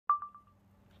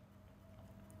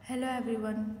Hello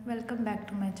everyone, welcome back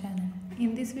to my channel.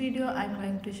 In this video, I am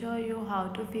going to show you how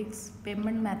to fix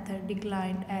payment method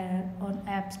declined error on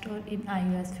App Store in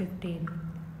iOS 15.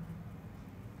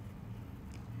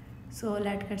 So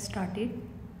let's get started.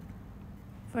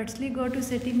 Firstly, go to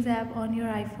Settings app on your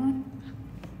iPhone.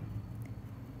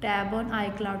 Tab on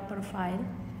iCloud profile.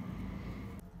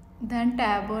 Then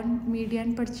tab on Media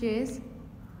and Purchase.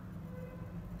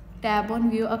 Tab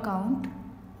on View Account.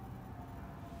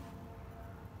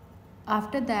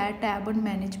 After that, tab on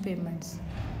Manage Payments.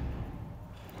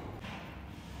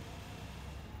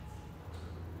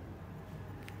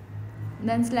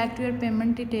 Then select your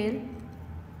payment detail.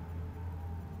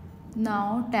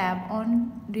 Now tab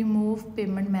on Remove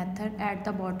Payment Method at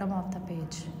the bottom of the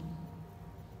page.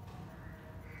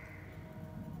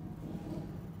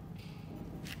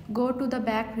 Go to the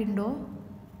back window.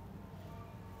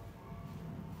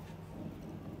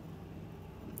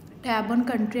 Tab on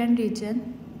Country and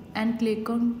Region and click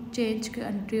on Change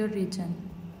Country or Region.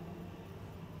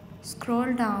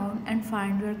 Scroll down and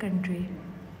find your country.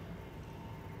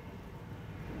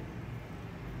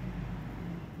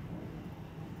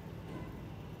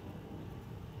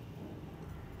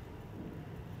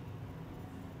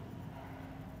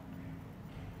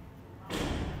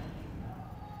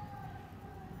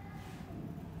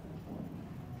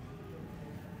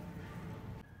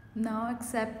 Now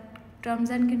accept terms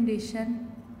and conditions.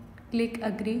 Click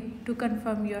Agree to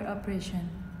confirm your operation.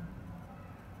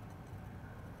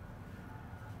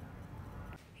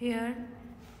 Here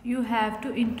you have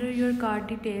to enter your card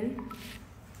detail.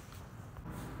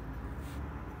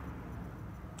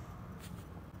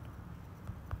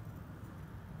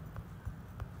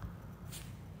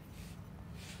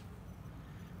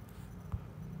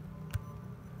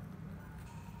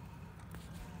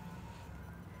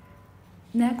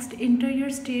 Next, enter your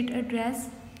state address.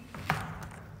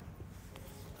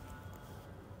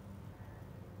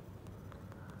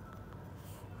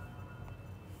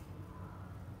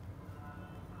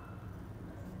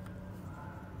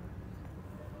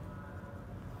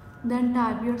 Then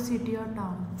type your city or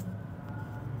town.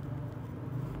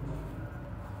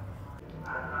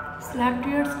 Select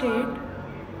your state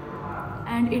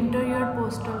and enter your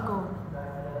postal code.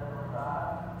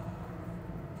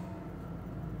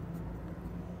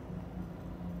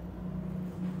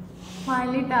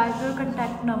 Finally, type your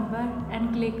contact number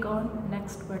and click on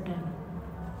Next button.